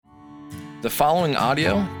The following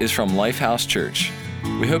audio is from Lifehouse Church.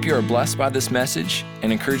 We hope you are blessed by this message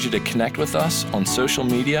and encourage you to connect with us on social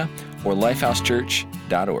media or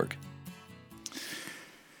lifehousechurch.org.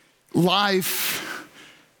 Life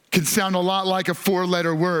can sound a lot like a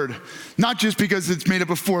four-letter word, not just because it's made up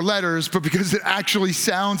of four letters, but because it actually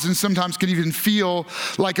sounds and sometimes can even feel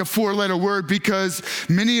like a four-letter word, because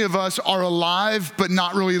many of us are alive but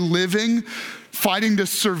not really living, fighting to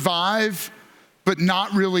survive but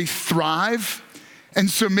not really thrive. And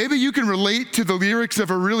so maybe you can relate to the lyrics of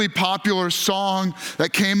a really popular song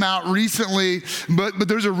that came out recently, but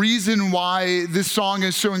there's a reason why this song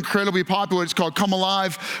is so incredibly popular. It's called Come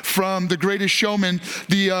Alive from The Greatest Showman.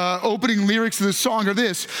 The opening lyrics of the song are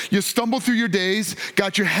this: you stumble through your days,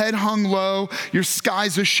 got your head hung low, your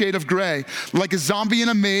sky's a shade of gray. Like a zombie in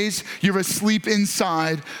a maze, you're asleep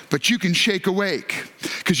inside, but you can shake awake,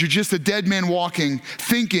 because you're just a dead man walking,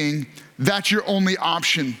 thinking that's your only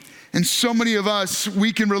option. And so many of us,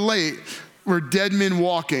 we can relate. We're dead men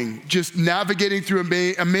walking, just navigating through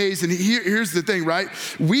a maze. And here's the thing, right?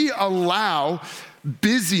 We allow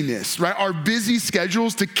busyness, right? Our busy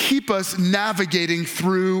schedules to keep us navigating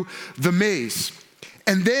through the maze.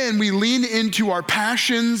 And then we lean into our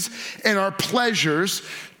passions and our pleasures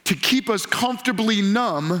to keep us comfortably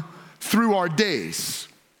numb through our days.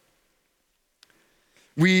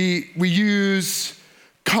 We use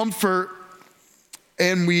comfort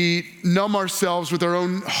and we numb ourselves with our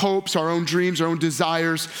own hopes, our own dreams, our own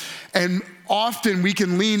desires. And often we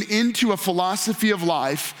can lean into a philosophy of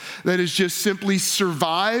life that is just simply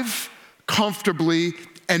survive comfortably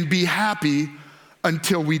and be happy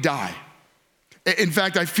until we die. In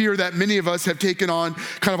fact, I fear that many of us have taken on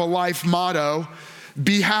kind of a life motto: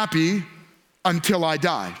 be happy until I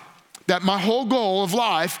die. That my whole goal of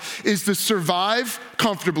life is to survive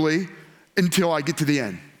comfortably until I get to the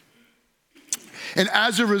end. And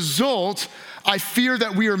as a result, I fear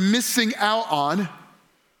that we are missing out on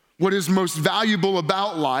what is most valuable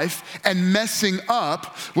about life and messing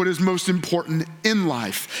up what is most important in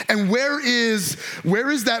life. And where is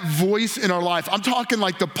that voice in our life? I'm talking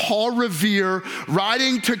like the Paul Revere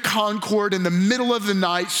riding to Concord in the middle of the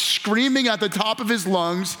night, screaming at the top of his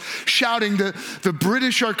lungs, shouting, the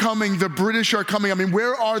British are coming, the British are coming. I mean,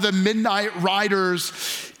 where are the midnight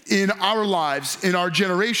riders in our lives, in our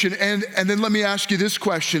generation? And then let me ask you this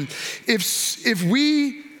question. If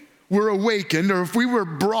we were awakened, or if we were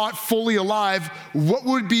brought fully alive, what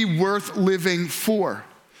would be worth living for?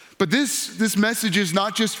 But this message is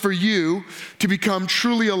not just for you to become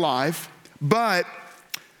truly alive, but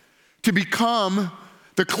to become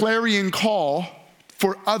the clarion call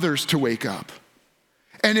for others to wake up.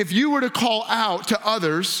 And if you were to call out to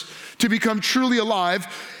others to become truly alive,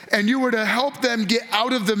 and you were to help them get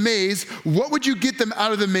out of the maze, what would you get them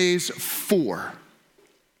out of the maze for?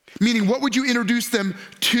 Meaning, what would you introduce them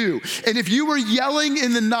to? And if you were yelling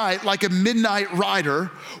in the night like a midnight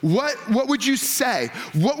rider, what would you say?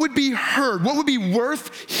 What would be heard? What would be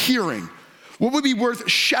worth hearing? What would be worth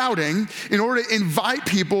shouting in order to invite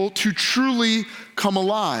people to truly come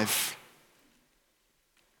alive?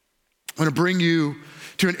 I want to bring you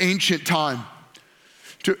to an ancient time,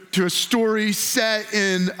 to a story set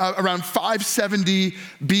in around 570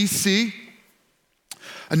 BC.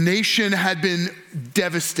 A nation had been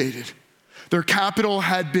devastated. Their capital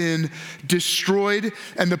had been destroyed,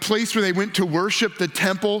 and the place where they went to worship, the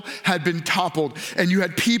temple, had been toppled. And you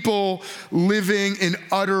had people living in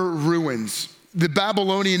utter ruins. The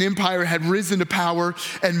Babylonian Empire had risen to power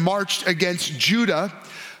and marched against Judah,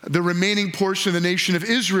 the remaining portion of the nation of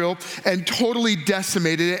Israel, and totally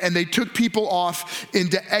decimated it. And they took people off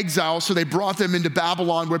into exile. So they brought them into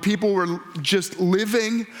Babylon, where people were just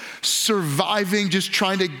living, surviving, just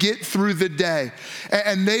trying to get through the day.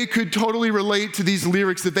 And they could totally relate to these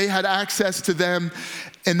lyrics that they had access to them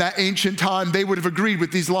in that ancient time. They would have agreed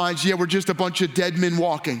with these lines. Yeah, we're just a bunch of dead men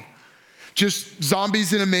walking, just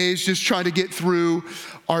zombies in a maze, just trying to get through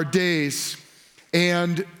our days.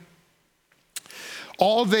 And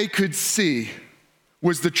all they could see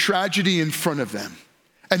was the tragedy in front of them.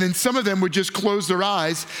 And then some of them would just close their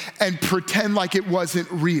eyes and pretend like it wasn't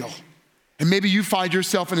real. And maybe you find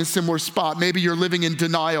yourself in a similar spot. Maybe you're living in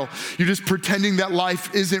denial. You're just pretending that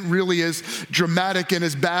life isn't really as dramatic and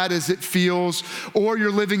as bad as it feels. Or you're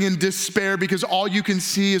living in despair because all you can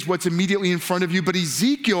see is what's immediately in front of you. But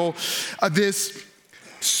Ezekiel, this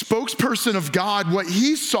spokesperson of God, what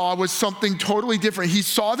he saw was something totally different. He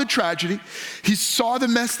saw the tragedy, he saw the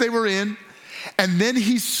mess they were in, and then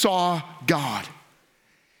he saw God.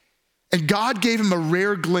 And God gave him a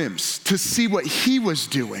rare glimpse to see what he was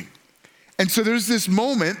doing. And so there's this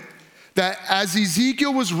moment that as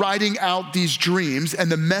Ezekiel was writing out these dreams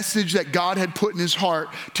and the message that God had put in his heart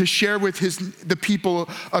to share with the people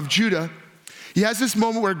of Judah, he has this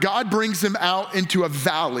moment where God brings him out into a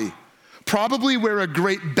valley, probably where a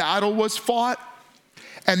great battle was fought.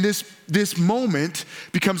 And this moment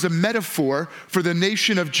becomes a metaphor for the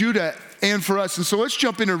nation of Judah and for us. And so let's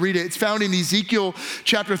jump in and read it. It's found in Ezekiel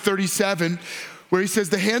chapter 37, where he says,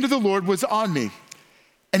 "The hand of the Lord was on me,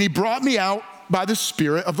 and he brought me out by the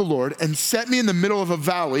Spirit of the Lord and set me in the middle of a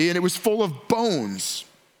valley, and it was full of bones."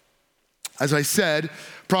 As I said,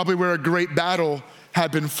 probably where a great battle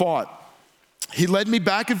had been fought. "He led me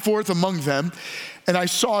back and forth among them, and I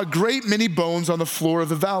saw a great many bones on the floor of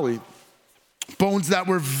the valley, bones that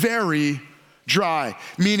were very dry,"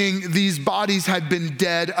 meaning these bodies had been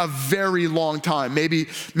dead a very long time,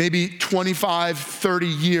 maybe 25, 30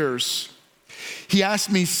 years. He asked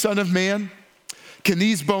me, "Son of man, can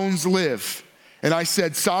these bones live?" And I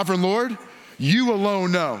said, "Sovereign Lord, you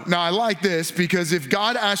alone know." Now I like this because if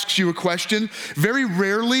God asks you a question, very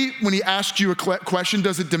rarely when he asks you a question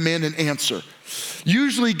does it demand an answer.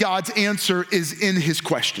 Usually God's answer is in his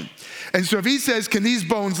question. And so if he says, "Can these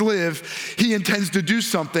bones live?" he intends to do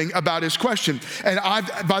something about his question. And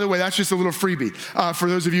by the way, that's just a little freebie for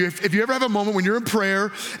those of you. If you ever have a moment when you're in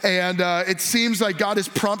prayer and it seems like God is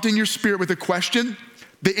prompting your spirit with a question,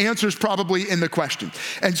 the answer is probably in the question.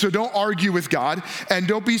 And so don't argue with God and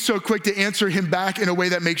don't be so quick to answer him back in a way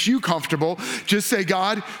that makes you comfortable. Just say,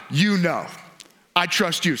 "God, you know. I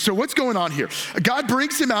trust you." So what's going on here? God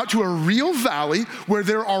brings him out to a real valley where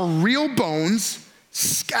there are real bones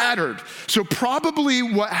scattered. So probably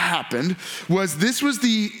what happened was this was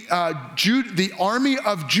the army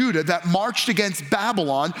of Judah that marched against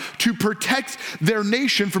Babylon to protect their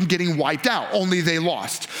nation from getting wiped out, only they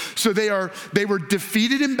lost. So they were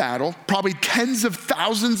defeated in battle, probably tens of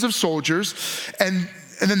thousands of soldiers, and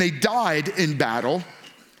then they died in battle,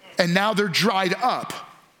 and now they're dried up.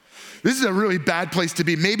 This is a really bad place to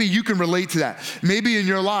be. Maybe you can relate to that. Maybe in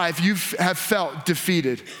your life you have felt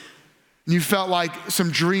defeated. You felt like some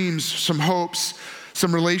dreams, some hopes,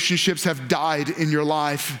 some relationships have died in your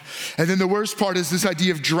life. And then the worst part is this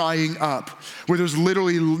idea of drying up, where there's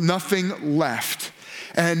literally nothing left.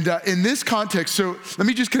 And in this context, so let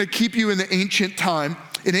me just kind of keep you in the ancient time.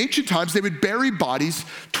 In ancient times, they would bury bodies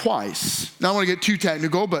twice. Now, I don't want to get too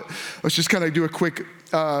technical, but let's just kind of do a quick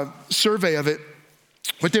survey of it.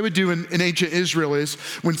 What they would do in ancient Israel is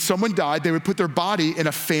when someone died, they would put their body in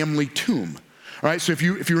a family tomb. All right, so if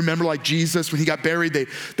you remember, like Jesus, when he got buried,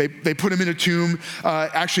 they put him in a tomb.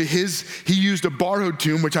 Actually, he used a borrowed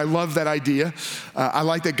tomb, which I love that idea. I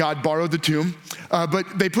like that God borrowed the tomb.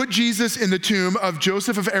 But they put Jesus in the tomb of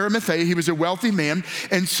Joseph of Arimathea. He was a wealthy man,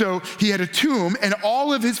 and so he had a tomb, and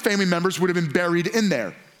all of his family members would have been buried in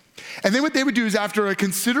there. And then what they would do is after a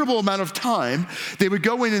considerable amount of time, they would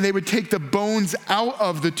go in and they would take the bones out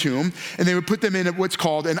of the tomb, and they would put them in what's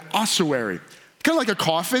called an ossuary. Kind of like a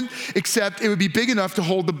coffin, except it would be big enough to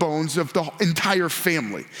hold the bones of the entire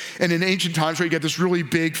family. And in ancient times, where you get this really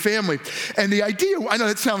big family. And the idea, I know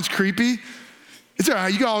that sounds creepy. It's all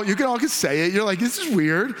right, you can all say it. You're like, this is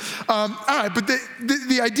weird. All right, but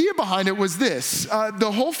the idea behind it was this.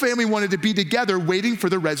 The whole family wanted to be together waiting for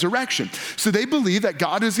the resurrection. So they believed that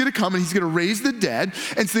God is gonna come and he's gonna raise the dead.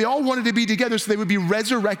 And so they all wanted to be together so they would be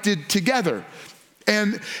resurrected together.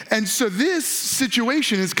 And so this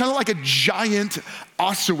situation is kind of like a giant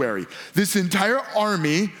ossuary. This entire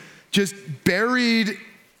army just buried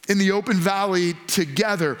in the open valley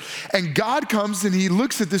together. And God comes and he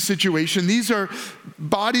looks at this situation. These are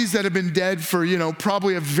bodies that have been dead for,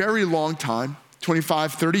 probably a very long time,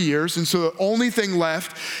 25, 30 years. And so the only thing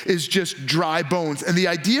left is just dry bones. And the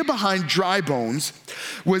idea behind dry bones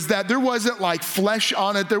was that there wasn't like flesh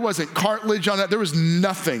on it. There wasn't cartilage on it. There was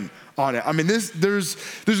nothing on it. I mean,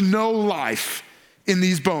 there's no life in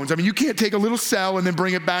these bones. I mean, you can't take a little cell and then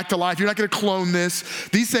bring it back to life. You're not going to clone this.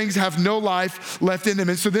 These things have no life left in them.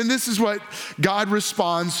 And so then this is what God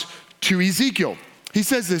responds to Ezekiel. He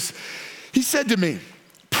says this. He said to me,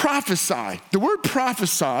 "Prophesy." The word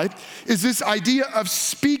prophesy is this idea of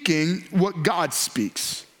speaking what God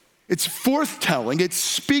speaks. It's forthtelling. It's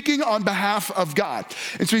speaking on behalf of God.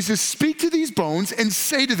 And so he says, "Speak to these bones and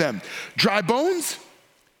say to them, dry bones,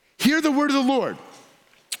 hear the word of the Lord."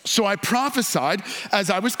 So I prophesied as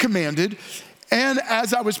I was commanded, and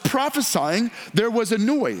as I was prophesying, there was a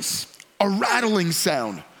noise, a rattling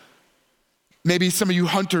sound. Maybe some of you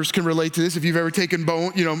hunters can relate to this. If you've ever taken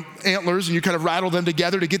antlers and you kind of rattle them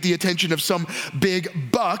together to get the attention of some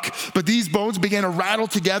big buck, but these bones began to rattle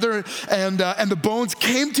together, and the bones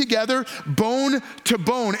came together, bone to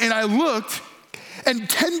bone. And I looked, and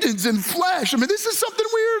tendons and flesh. I mean, this is something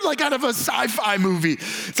weird, like out of a sci-fi movie.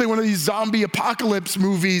 It's like one of these zombie apocalypse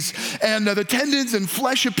movies. And the tendons and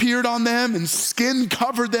flesh appeared on them and skin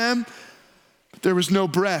covered them. But there was no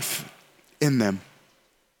breath in them.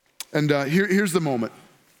 And here's the moment.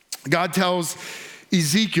 God tells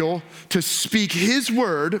Ezekiel to speak his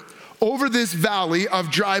word over this valley of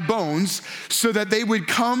dry bones so that they would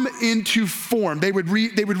come into form. They would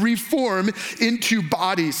reform into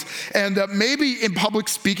bodies. And maybe in public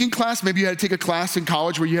speaking class, maybe you had to take a class in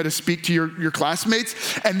college where you had to speak to your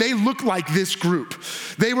classmates, and they looked like this group.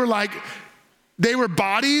 They were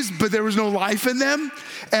bodies, but there was no life in them.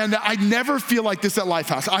 And I never feel like this at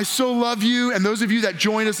Lifehouse. I so love you, and those of you that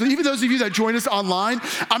join us, even those of you that join us online,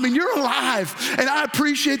 I mean, you're alive, and I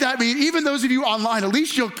appreciate that. I mean, even those of you online, at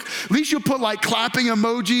least you'll put like clapping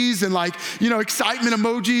emojis and like, excitement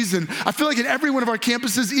emojis. And I feel like in every one of our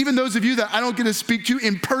campuses, even those of you that I don't get to speak to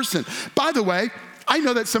in person. By the way, I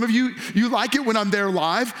know that some of you like it when I'm there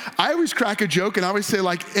live. I always crack a joke and I always say,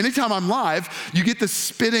 like, anytime I'm live, you get the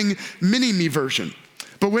spitting mini-me version.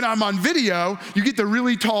 But when I'm on video, you get the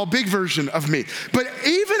really tall, big version of me. But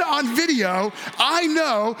even on video, I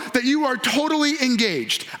know that you are totally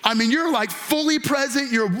engaged. I mean, you're like fully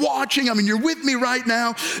present, you're watching, I mean, you're with me right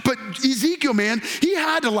now. But Ezekiel, man, he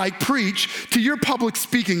had to like preach to your public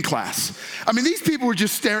speaking class. I mean, these people were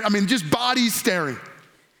just staring, I mean, just bodies staring.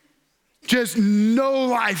 Just no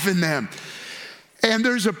life in them. And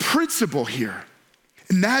there's a principle here,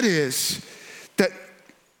 and that is that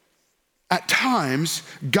at times,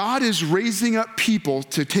 God is raising up people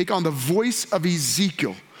to take on the voice of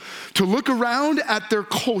Ezekiel, to look around at their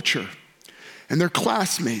culture and their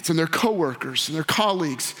classmates and their coworkers and their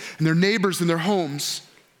colleagues and their neighbors and their homes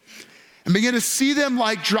and begin to see them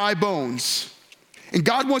like dry bones. And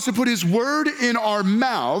God wants to put his word in our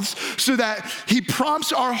mouths so that he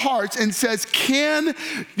prompts our hearts and says, can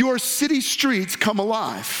your city streets come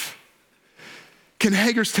alive? Can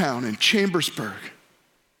Hagerstown and Chambersburg,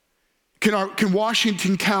 can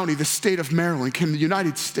Washington County, the state of Maryland, can the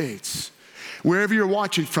United States, wherever you're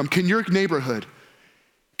watching from, can your neighborhood,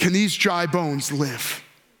 can these dry bones live?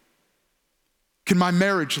 Can my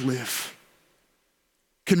marriage live?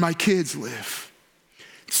 Can my kids live?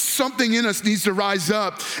 Something in us needs to rise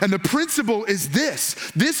up. And the principle is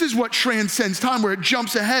this. This is what transcends time, where it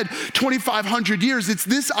jumps ahead 2,500 years. It's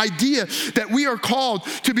this idea that we are called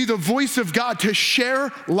to be the voice of God, to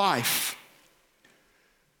share life.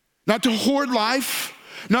 Not to hoard life,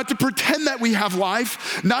 not to pretend that we have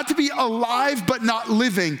life, not to be alive but not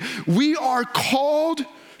living. We are called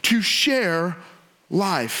to share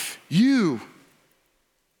life. You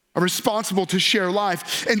are responsible to share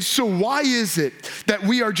life. And so why is it that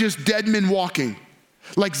we are just dead men walking?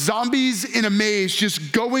 Like zombies in a maze, just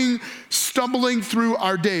stumbling through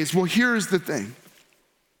our days? Well, here's the thing.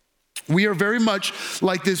 We are very much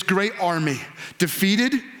like this great army,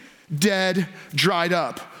 defeated, dead, dried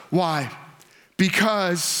up. Why?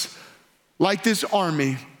 Because like this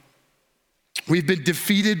army, we've been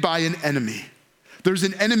defeated by an enemy. There's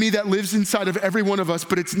an enemy that lives inside of every one of us,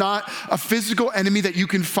 but it's not a physical enemy that you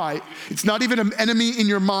can fight. It's not even an enemy in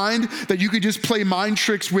your mind that you could just play mind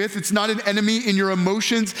tricks with. It's not an enemy in your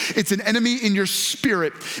emotions. It's an enemy in your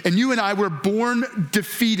spirit. And you and I were born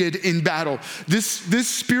defeated in battle. This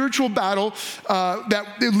spiritual battle that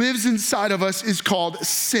lives inside of us is called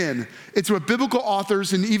sin. It's what biblical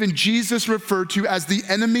authors and even Jesus referred to as the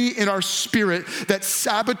enemy in our spirit that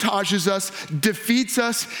sabotages us, defeats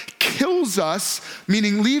us, kills us,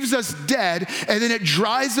 meaning leaves us dead, and then it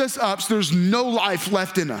dries us up so there's no life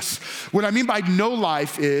left in us. What I mean by no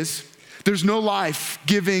life is there's no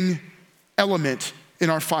life-giving element in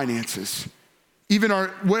our finances. Even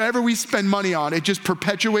whatever we spend money on, it just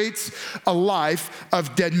perpetuates a life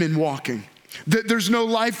of dead men walking. There's no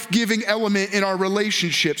life-giving element in our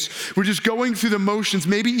relationships. We're just going through the motions,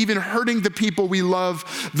 maybe even hurting the people we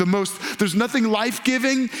love the most. There's nothing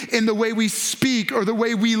life-giving in the way we speak or the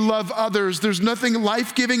way we love others. There's nothing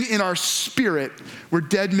life-giving in our spirit. We're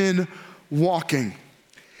dead men walking.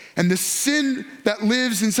 And the sin that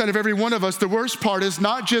lives inside of every one of us, the worst part is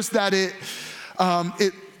not just that it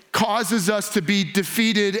causes us to be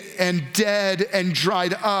defeated and dead and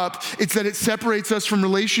dried up. It's that it separates us from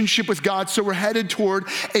relationship with God, so we're headed toward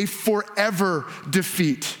a forever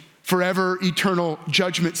defeat, forever eternal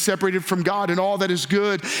judgment, separated from God and all that is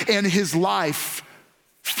good and his life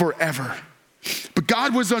forever. But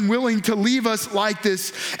God was unwilling to leave us like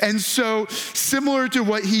this, and so similar to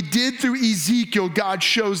what he did through Ezekiel, God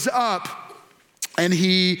shows up and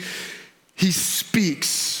he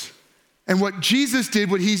speaks. And what Jesus did,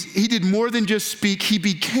 he did more than just speak, he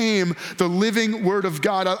became the living word of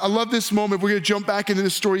God. I love this moment. We're gonna jump back into the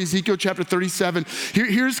story, Ezekiel chapter 37.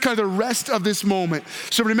 Here's kind of the rest of this moment.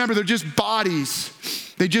 So remember, they're just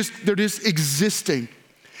bodies. They're just existing.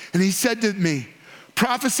 And he said to me,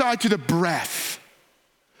 prophesy to the breath.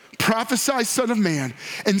 Prophesy, son of man,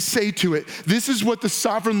 and say to it, this is what the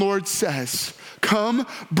sovereign Lord says. Come,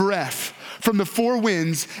 breath from the four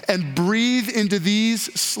winds, and breathe into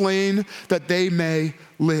these slain that they may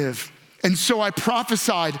live. And so I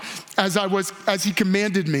prophesied as he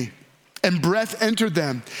commanded me, and breath entered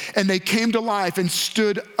them, and they came to life and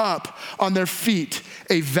stood up on their feet,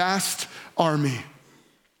 a vast army.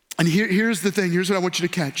 And here's the thing, here's what I want you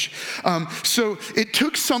to catch. So it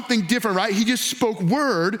took something different, right? He just spoke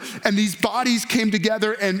word, and these bodies came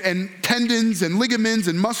together, and tendons and ligaments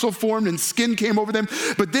and muscle formed, and skin came over them.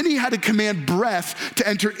 But then he had to command breath to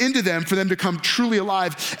enter into them for them to come truly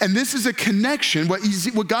alive. And this is a connection.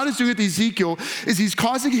 What God is doing with Ezekiel is he's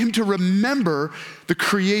causing him to remember the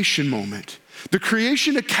creation moment. The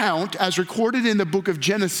creation account, as recorded in the book of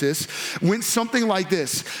Genesis, went something like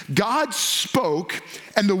this. God spoke,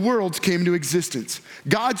 and the worlds came into existence.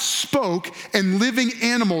 God spoke, and living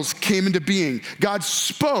animals came into being. God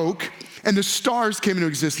spoke, and the stars came into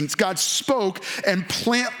existence. God spoke, and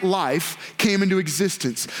plant life came into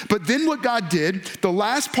existence. But then what God did, the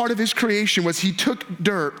last part of his creation was he took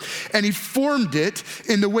dirt, and he formed it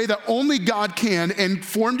in the way that only God can, and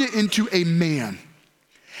formed it into a man.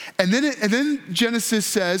 And then Genesis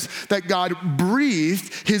says that God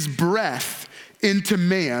breathed his breath into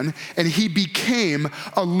man, and he became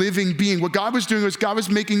a living being. What God was doing was God was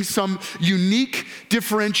making some unique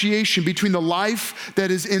differentiation between the life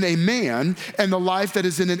that is in a man and the life that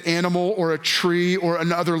is in an animal or a tree or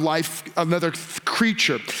another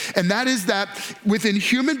creature. And that is that within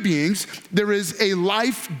human beings, there is a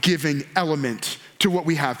life-giving element to what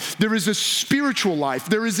we have. There is a spiritual life.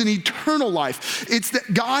 There is an eternal life. It's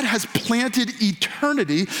that God has planted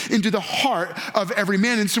eternity into the heart of every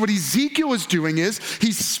man. And so what Ezekiel is doing is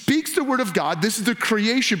he speaks the word of God. This is the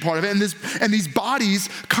creation part of it. And these bodies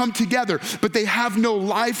come together, but they have no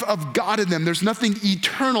life of God in them. There's nothing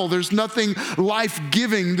eternal. There's nothing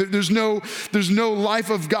life-giving. There's no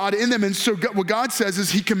life of God in them. And so what God says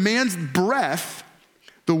is he commands breath,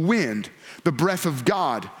 the wind, the breath of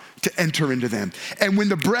God, to enter into them. And when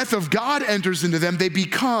the breath of God enters into them, they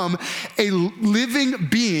become a living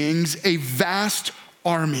beings, a vast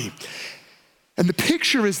army. And the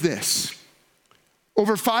picture is this.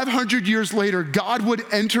 Over 500 years later, God would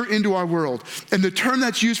enter into our world. And the term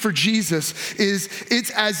that's used for Jesus is,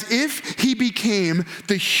 it's as if he became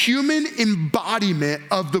the human embodiment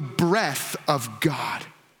of the breath of God.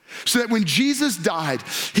 So that when Jesus died,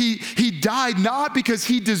 he died not because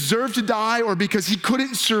he deserved to die or because he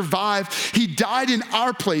couldn't survive. He died in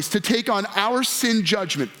our place to take on our sin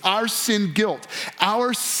judgment, our sin guilt,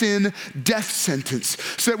 our sin death sentence.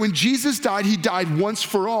 So that when Jesus died, he died once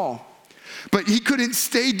for all. But he couldn't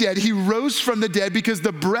stay dead. He rose from the dead because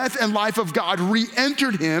the breath and life of God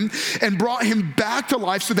re-entered him and brought him back to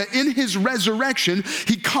life so that in his resurrection,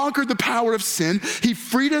 he conquered the power of sin. He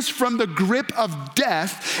freed us from the grip of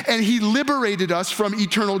death, and he liberated us from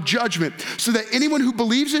eternal judgment so that anyone who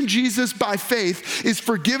believes in Jesus by faith is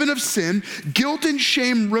forgiven of sin, guilt and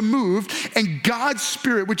shame removed, and God's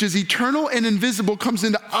spirit, which is eternal and invisible, comes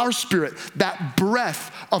into our spirit, that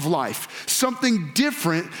breath of life, something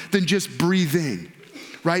different than just breathing,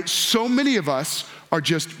 right? So many of us are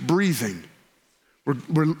just breathing.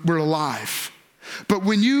 We're alive. But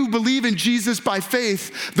when you believe in Jesus by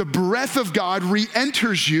faith, the breath of God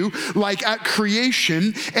re-enters you like at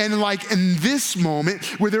creation and like in this moment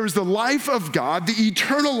where there is the life of God, the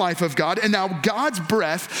eternal life of God, and now God's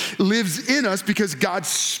breath lives in us because God's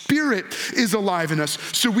spirit is alive in us.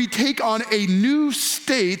 So we take on a new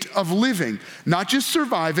state of living, not just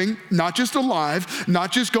surviving, not just alive,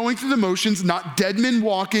 not just going through the motions, not dead men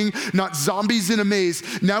walking, not zombies in a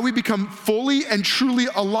maze. Now we become fully and truly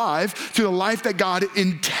alive to the life that God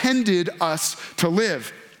intended us to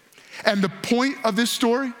live. And the point of this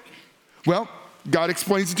story, well, God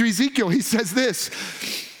explains it to Ezekiel. He says this,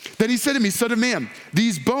 then he said to me, son of man,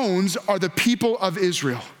 these bones are the people of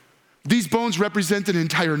Israel. These bones represent an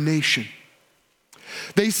entire nation.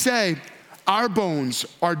 They say, our bones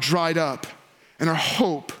are dried up and our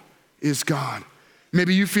hope is gone.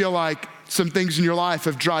 Maybe you feel like some things in your life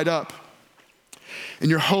have dried up and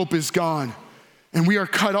your hope is gone and we are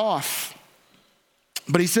cut off.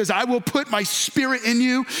 But he says, I will put my spirit in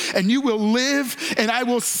you and you will live and I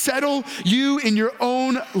will settle you in your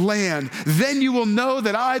own land. Then you will know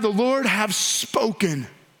that I, the Lord, have spoken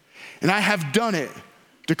and I have done it,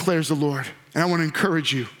 declares the Lord. And I want to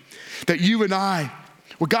encourage you that you and I,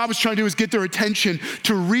 what God was trying to do is get their attention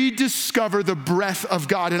to rediscover the breath of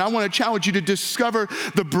God. And I want to challenge you to discover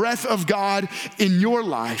the breath of God in your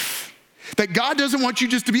life. That God doesn't want you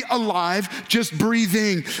just to be alive, just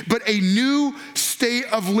breathing, but a new state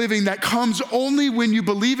of living that comes only when you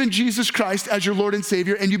believe in Jesus Christ as your Lord and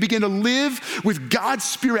Savior and you begin to live with God's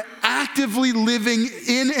Spirit actively living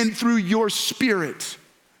in and through your spirit.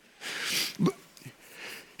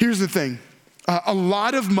 Here's the thing. A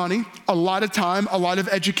lot of money, a lot of time, a lot of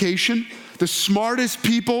education, the smartest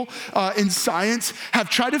people in science have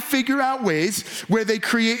tried to figure out ways where they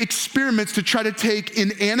create experiments to try to take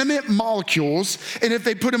inanimate molecules, and if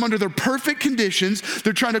they put them under their perfect conditions,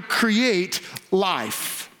 they're trying to create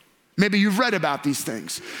life. Maybe you've read about these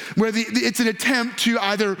things, where it's an attempt to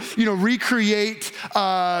either recreate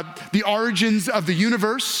the origins of the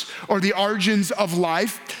universe or the origins of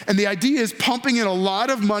life. And the idea is pumping in a lot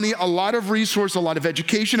of money, a lot of resource, a lot of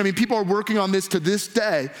education. I mean, people are working on this to this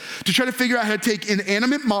day to try to figure out how to take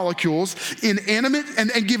inanimate molecules, and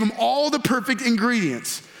give them all the perfect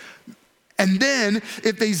ingredients. And then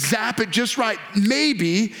if they zap it just right,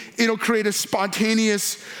 maybe it'll create a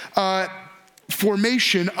spontaneous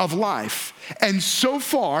formation of life. And so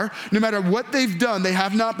far, no matter what they've done, they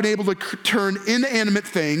have not been able to turn inanimate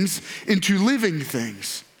things into living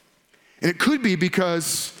things. And it could be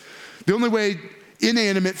because the only way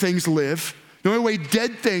inanimate things live, the only way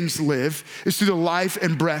dead things live, is through the life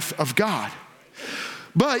and breath of God.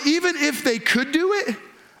 But even if they could do it,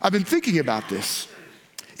 I've been thinking about this.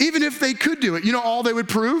 Even if they could do it, you know all they would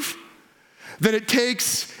prove? That it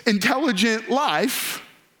takes intelligent life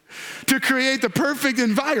to create the perfect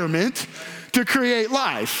environment to create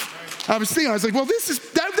life. I was like, well,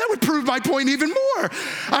 that would prove my point even more.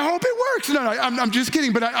 I hope it works. No, I'm just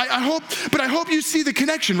kidding. But I hope you see the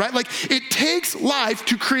connection, right? Like, it takes life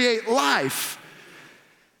to create life.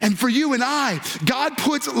 And for you and I, God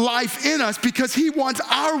puts life in us because He wants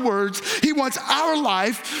our words, He wants our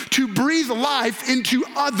life to breathe life into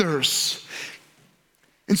others.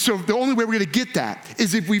 And so the only way we're gonna get that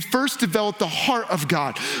is if we first develop the heart of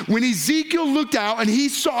God. When Ezekiel looked out and he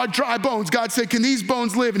saw dry bones, God said, can these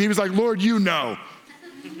bones live? And he was like, Lord, you know.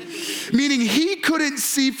 Meaning he couldn't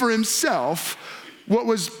see for himself what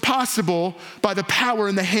was possible by the power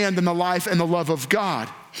in the hand and the life and the love of God.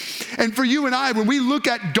 And for you and I, when we look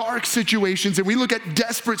at dark situations and we look at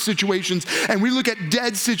desperate situations and we look at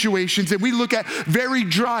dead situations and we look at very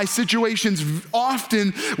dry situations,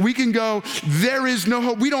 often we can go, there is no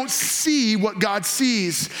hope. We don't see what God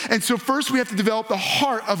sees. And so first we have to develop the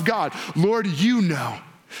heart of God. Lord, you know.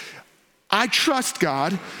 I trust,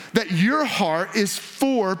 God, that your heart is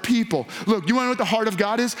for people. Look, you wanna know what the heart of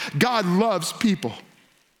God is? God loves people.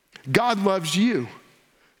 God loves you.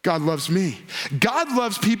 God loves me. God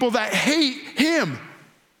loves people that hate him.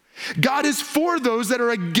 God is for those that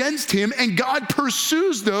are against him, and God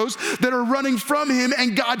pursues those that are running from him,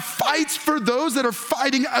 and God fights for those that are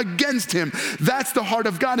fighting against him. That's the heart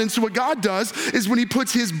of God. And so what God does is when he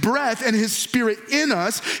puts his breath and his spirit in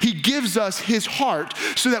us, he gives us his heart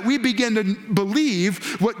so that we begin to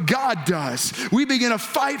believe what God does. We begin to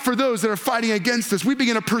fight for those that are fighting against us. We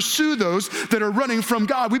begin to pursue those that are running from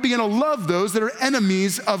God. We begin to love those that are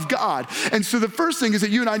enemies of God. And so the first thing is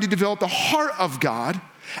that you and I need to develop the heart of God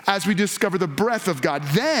as we discover the breath of God.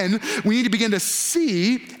 Then we need to begin to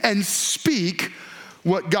see and speak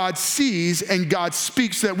what God sees and God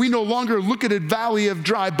speaks, so that we no longer look at a valley of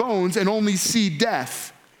dry bones and only see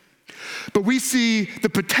death, but we see the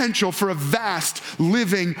potential for a vast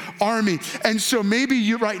living army. And so maybe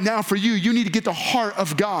you right now, for you need to get the heart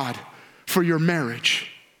of God for your marriage.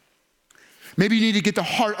 Maybe you need to get the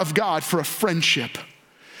heart of God for a friendship.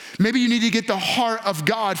 Maybe you need to get the heart of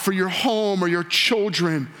God for your home or your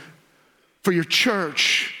children, for your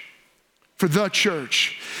church, for the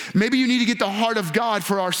church. Maybe you need to get the heart of God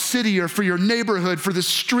for our city or for your neighborhood, for the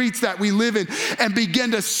streets that we live in, and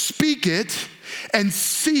begin to speak it and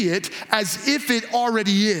see it as if it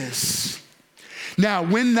already is. Now,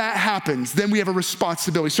 when that happens, then we have a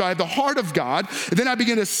responsibility. So I have the heart of God, and then I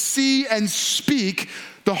begin to see and speak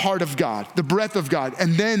the heart of God, the breath of God.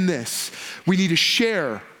 And then this, we need to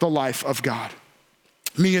share the life of God.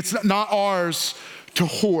 I mean, it's not ours to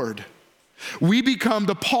hoard. We become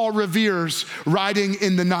the Paul Revere's riding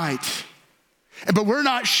in the night. But we're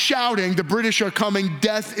not shouting, the British are coming,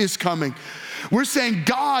 death is coming. We're saying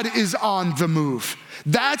God is on the move.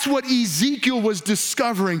 That's what Ezekiel was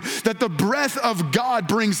discovering, that the breath of God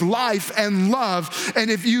brings life and love. And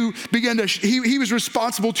if you begin to, he was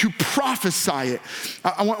responsible to prophesy it.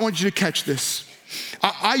 I want you to catch this.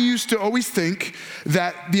 I used to always think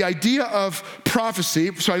that the idea of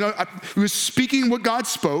prophecy, so I know it was speaking what God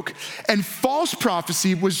spoke, and false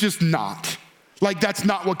prophecy was just not. Like, that's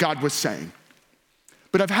not what God was saying.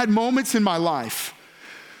 But I've had moments in my life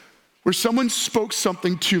where someone spoke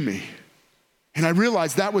something to me, and I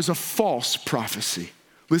realized that was a false prophecy.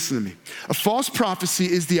 Listen to me. A false prophecy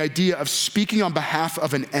is the idea of speaking on behalf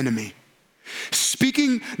of an enemy.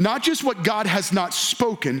 Speaking not just what God has not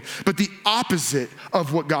spoken, but the opposite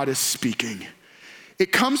of what God is speaking.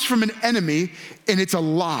 It comes from an enemy, and it's a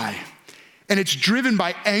lie. And it's driven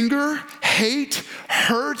by anger, hate,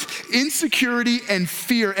 hurt, insecurity, and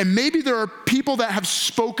fear. And maybe there are people that have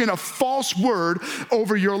spoken a false word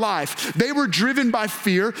over your life. They were driven by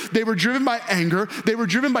fear. They were driven by anger. They were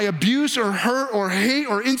driven by abuse or hurt or hate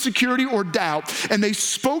or insecurity or doubt. And they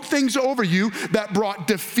spoke things over you that brought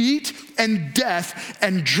defeat and death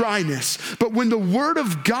and dryness. But when the word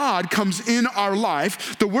of God comes in our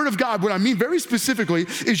life, the word of God, what I mean very specifically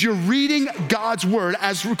is you're reading God's word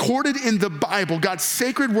as recorded in the Bible, God's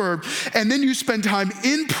sacred word, and then you spend time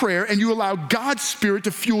in prayer and you allow God's spirit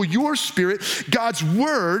to fuel your spirit. God's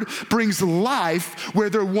word brings life where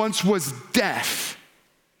there once was death.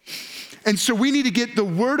 And so we need to get the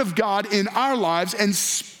word of God in our lives and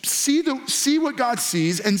see what God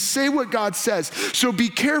sees and say what God says. So be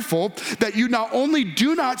careful that you not only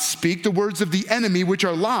do not speak the words of the enemy, which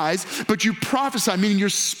are lies, but you prophesy, meaning you're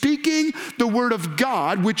speaking the word of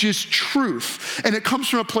God, which is truth. And it comes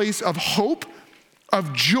from a place of hope,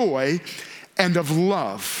 of joy, and of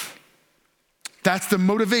love. That's the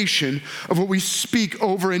motivation of what we speak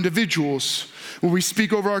over individuals, when we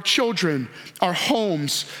speak over our children, our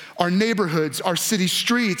homes, our neighborhoods, our city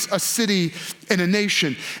streets, a city, and a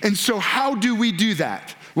nation. And so how do we do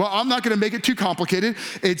that? Well, I'm not going to make it too complicated.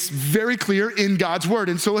 It's very clear in God's word.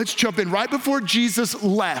 And so let's jump in right before Jesus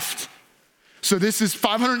left. So this is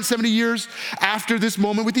 570 years after this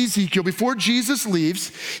moment with Ezekiel. Before Jesus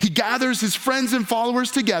leaves, he gathers his friends and followers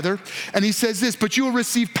together, and he says this, but you will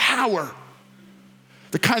receive power.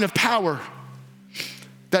 The kind of power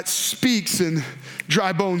that speaks and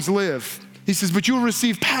dry bones live. He says, but you will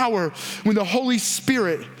receive power when the Holy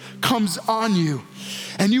Spirit comes on you.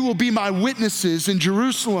 And you will be my witnesses in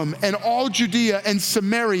Jerusalem and all Judea and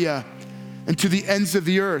Samaria and to the ends of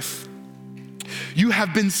the earth. You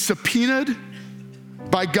have been subpoenaed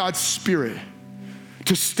by God's Spirit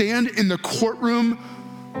to stand in the courtroom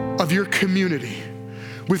of your community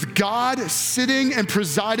with God sitting and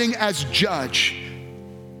presiding as judge.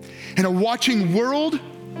 And a watching world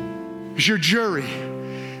is your jury.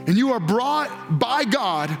 And you are brought by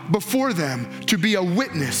God before them to be a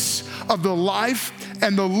witness of the life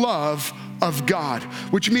and the love of God,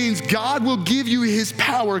 which means God will give you his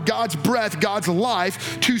power, God's breath, God's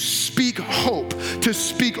life to speak hope, to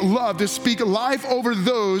speak love, to speak life over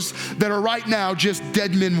those that are right now just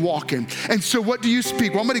dead men walking. And so what do you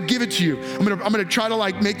speak? Well, I'm going to give it to you. I'm going to try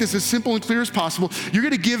to make this as simple and clear as possible. You're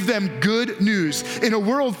going to give them good news. In a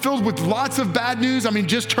world filled with lots of bad news,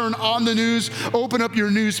 just turn on the news, open up your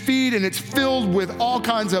news feed, and it's filled with all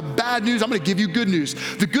kinds of bad news. I'm going to give you good news.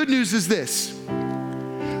 The good news is this.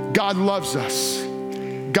 God loves us.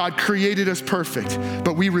 God created us perfect,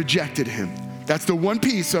 but we rejected him. That's the one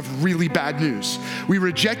piece of really bad news. We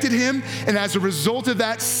rejected him, and as a result of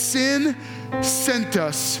that, sin sent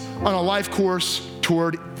us on a life course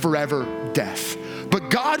toward forever death. But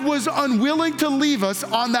God was unwilling to leave us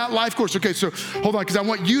on that life course. Okay, so hold on, because I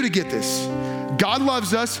want you to get this. God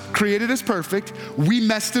loves us, created us perfect. We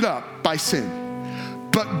messed it up by sin.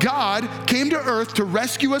 But God came to earth to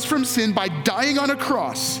rescue us from sin by dying on a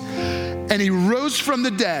cross, and he rose from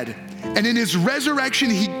the dead. And in his resurrection,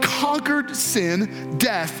 he conquered sin,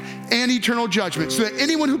 death, and eternal judgment, so that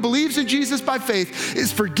anyone who believes in Jesus by faith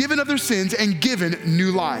is forgiven of their sins and given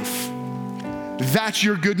new life. That's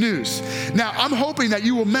your good news. Now, I'm hoping that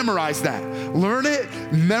you will memorize that. Learn it,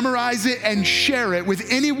 memorize it, and share it with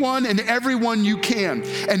anyone and everyone you can.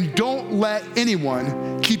 And don't let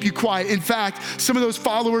anyone keep you quiet. In fact, some of those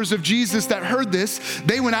followers of Jesus that heard this,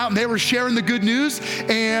 they went out and they were sharing the good news,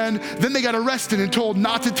 and then they got arrested and told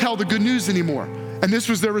not to tell the good news anymore. And this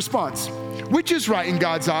was their response. Which is right in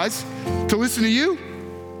God's eyes? To listen to you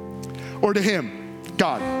or to him?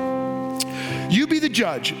 God. You be the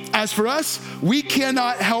judge. As for us, we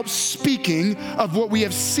cannot help speaking of what we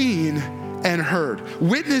have seen and heard.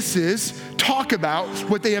 Witnesses talk about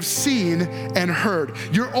what they have seen and heard.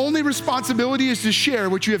 Your only responsibility is to share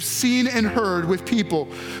what you have seen and heard with people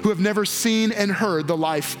who have never seen and heard the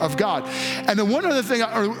life of God. And then one other thing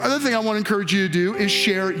I want to encourage you to do is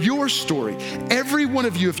share your story. Every one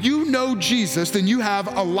of you, if you know Jesus, then you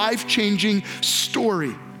have a life-changing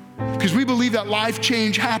story. because we believe that life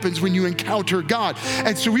change happens when you encounter God.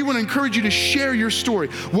 And so we want to encourage you to share your story.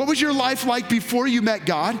 What was your life like before you met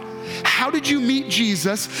God? How did you meet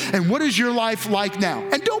Jesus? And what is your life like now?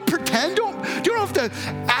 And don't pretend, you don't have to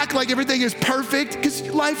act like everything is perfect, because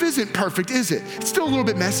life isn't perfect, is it? It's still a little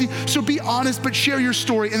bit messy. So be honest, but share your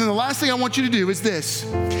story. And then the last thing I want you to do is this: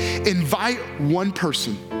 invite one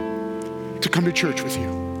person to come to church with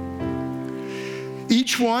you.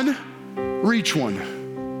 Each one, reach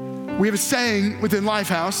one. We have a saying within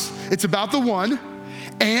Lifehouse, it's about the one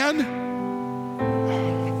and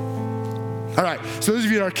all right, so those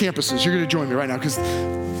of you at our campuses, you're gonna join me right now, because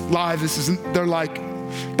live, they're like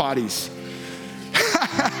bodies.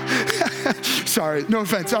 Sorry, no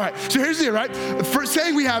offense. All right, so here's the deal, right? The first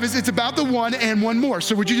saying we have is it's about the one and one more.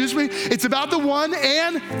 So would you just read? It's about the one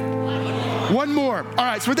and one more. All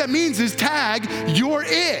right, so what that means is tag, you're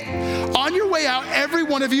it. On your way out, every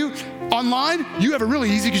one of you, online, you have it really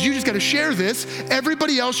easy because you just got to share this.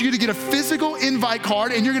 Everybody else, you're going to get a physical invite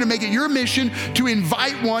card, and you're going to make it your mission to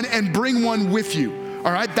invite one and bring one with you.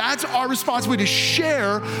 All right, that's our responsibility, to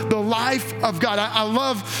share the life of God. I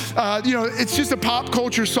love, it's just a pop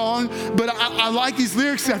culture song, but I like these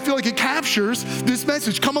lyrics. I feel like it captures this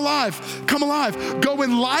message. Come alive, come alive. Go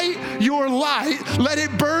and light your light. Let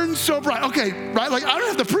it burn so bright. Okay, right? Like, I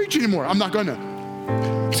don't have to preach anymore. I'm not gonna.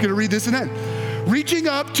 I'm just gonna read this and end. Reaching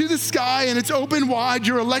up to the sky and it's open wide,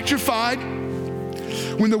 you're electrified.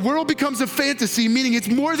 When the world becomes a fantasy, meaning it's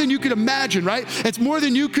more than you could imagine, right? It's more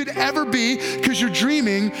than you could ever be, because you're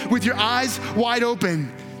dreaming with your eyes wide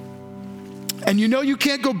open. And you know you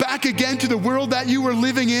can't go back again to the world that you were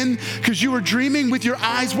living in, because you were dreaming with your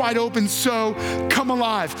eyes wide open. So come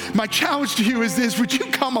alive. My challenge to you is this: would you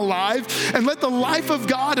come alive and let the life of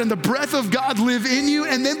God and the breath of God live in you,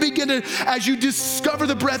 and then begin to, as you discover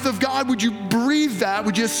the breath of God, would you breathe that?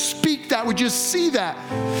 Would you speak that? Would you see that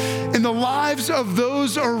in the lives of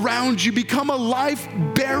those around you? Become a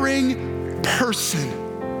life-bearing person.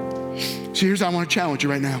 So here's how I want to challenge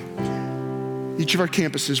you right now. Each of our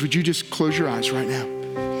campuses, would you just close your eyes right now?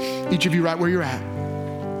 Each of you right where you're at.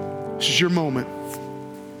 This is your moment.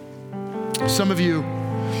 Some of you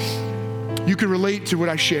can relate to what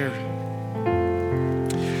I shared.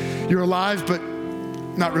 You're alive, but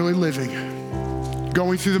not really living.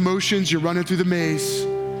 Going through the motions, you're running through the maze.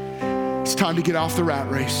 It's time to get off the rat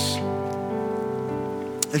race.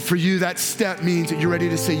 And for you, that step means that you're ready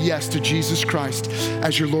to say yes to Jesus Christ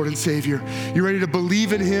as your Lord and Savior. You're ready to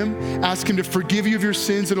believe in Him, ask Him to forgive you of your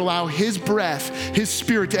sins, and allow His breath, His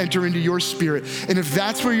Spirit to enter into your spirit. And if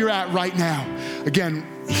that's where you're at right now, again,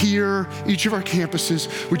 here, each of our campuses,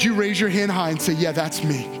 would you raise your hand high and say, yeah, that's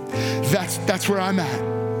me. That's where I'm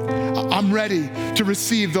at. I'm ready to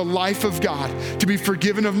receive the life of God, to be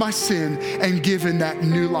forgiven of my sin and given that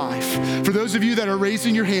new life. For those of you that are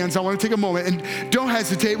raising your hands, I want to take a moment, and don't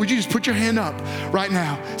hesitate. Would you just put your hand up right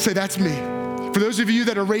now? Say, that's me. For those of you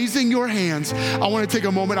that are raising your hands, I want to take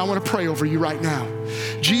a moment. I want to pray over you right now.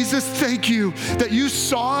 Jesus, thank you that you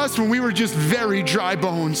saw us when we were just very dry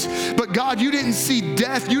bones. But God, you didn't see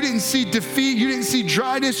death. You didn't see defeat. You didn't see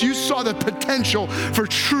dryness. You saw the potential for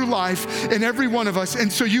true life in every one of us. And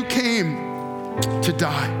so you came to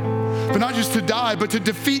die. But not just to die, but to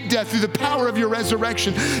defeat death through the power of your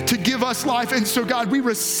resurrection, to give us life. And so, God, we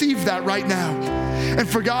receive that right now. And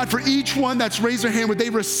for God, for each one that's raised their hand, would they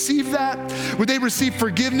receive that? Would they receive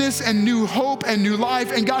forgiveness and new hope and new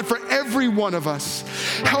life? And God, for every one of us,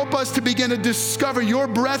 help us to begin to discover your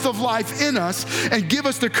breath of life in us, and give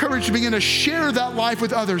us the courage to begin to share that life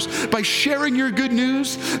with others by sharing your good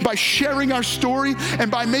news, by sharing our story,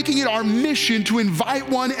 and by making it our mission to invite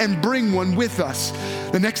one and bring one with us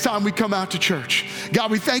the next time we come out to church.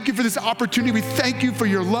 God, we thank you for this opportunity. We thank you for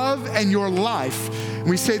your love and your life. And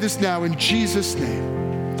we say this now in Jesus' name,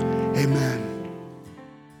 amen.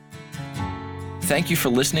 Thank you for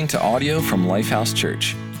listening to audio from Lifehouse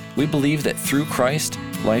Church. We believe that through Christ,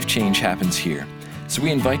 life change happens here. So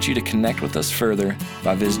we invite you to connect with us further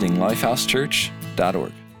by visiting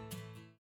lifehousechurch.org.